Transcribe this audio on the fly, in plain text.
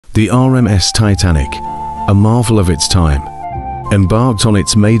The RMS Titanic, a marvel of its time, embarked on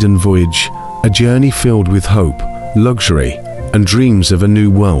its maiden voyage, a journey filled with hope, luxury, and dreams of a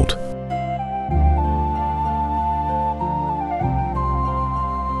new world.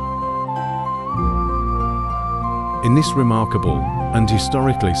 In this remarkable and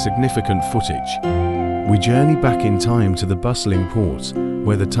historically significant footage, we journey back in time to the bustling port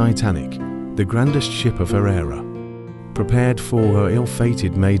where the Titanic, the grandest ship of her era, prepared for her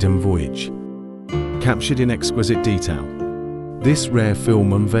ill-fated maiden voyage. Captured in exquisite detail, this rare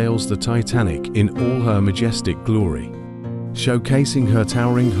film unveils the Titanic in all her majestic glory, showcasing her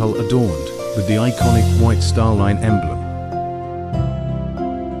towering hull adorned with the iconic White Star Line emblem.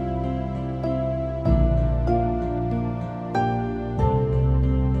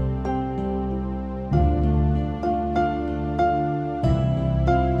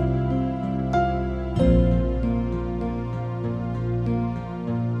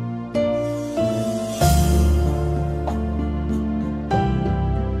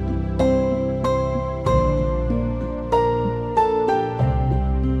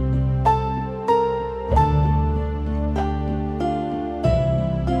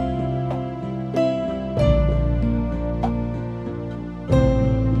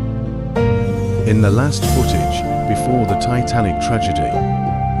 In the last footage, before the Titanic tragedy,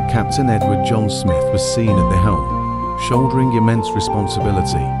 Captain Edward John Smith was seen at the helm, shouldering immense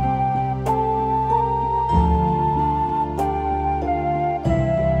responsibility.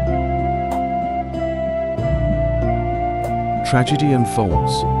 Tragedy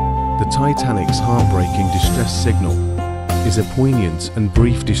unfolds. The Titanic's heartbreaking distress signal is a poignant and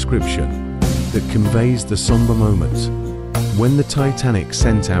brief description that conveys the somber moment when the Titanic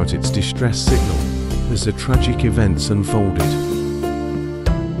sent out its distress signal as the tragic events unfolded.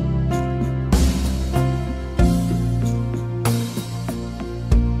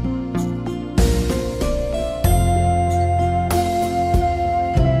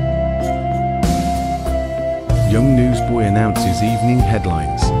 Young newsboy announces evening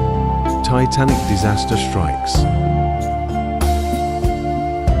headlines: Titanic disaster strikes.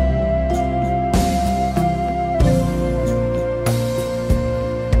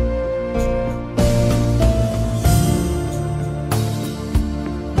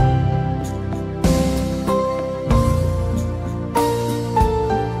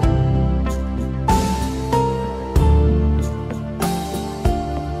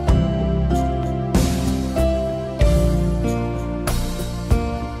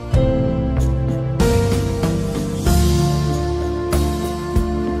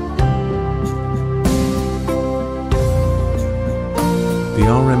 The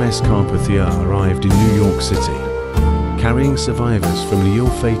RMS Carpathia arrived in New York City, carrying survivors from the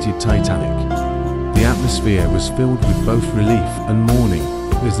ill-fated Titanic. The atmosphere was filled with both relief and mourning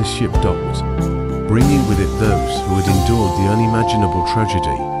as the ship docked, bringing with it those who had endured the unimaginable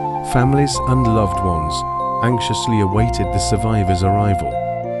tragedy. Families and loved ones anxiously awaited the survivors' arrival,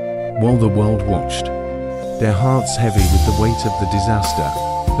 while the world watched, their hearts heavy with the weight of the disaster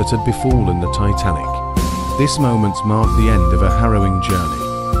that had befallen the Titanic. This moment marked the end of a harrowing journey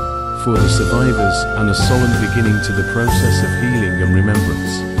for the survivors and a solemn beginning to the process of healing and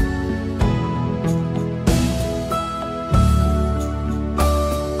remembrance.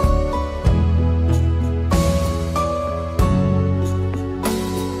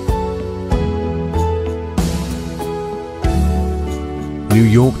 New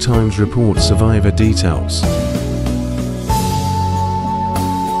York Times reports survivor details.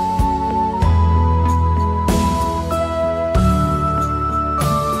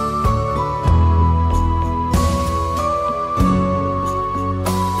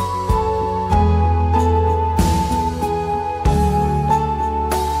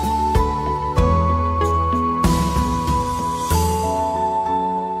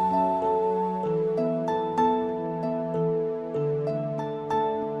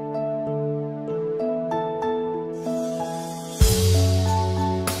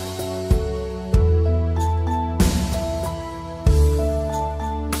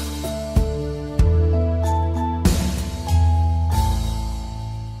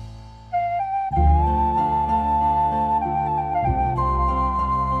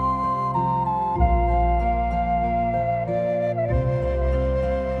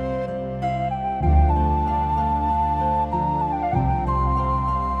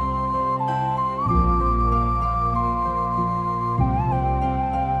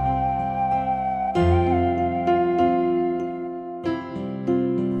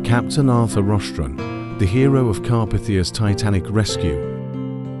 Captain Arthur Rostron, the hero of Carpathia's Titanic rescue.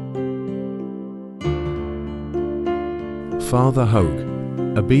 Father Hogue,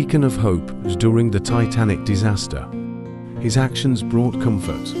 a beacon of hope during the Titanic disaster. His actions brought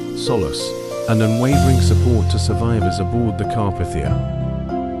comfort, solace, and unwavering support to survivors aboard the Carpathia.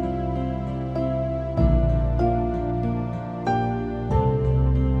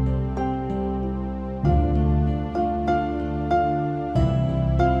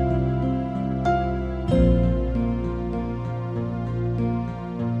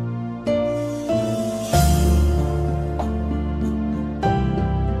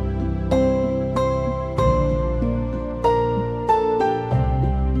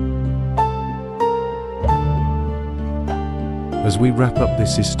 As we wrap up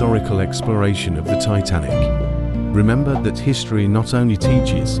this historical exploration of the Titanic, remember that history not only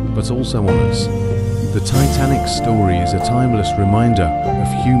teaches, but also honors. The Titanic's story is a timeless reminder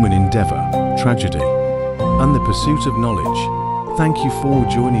of human endeavor, tragedy, and the pursuit of knowledge. Thank you for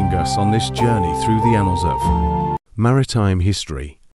joining us on this journey through the annals of maritime history.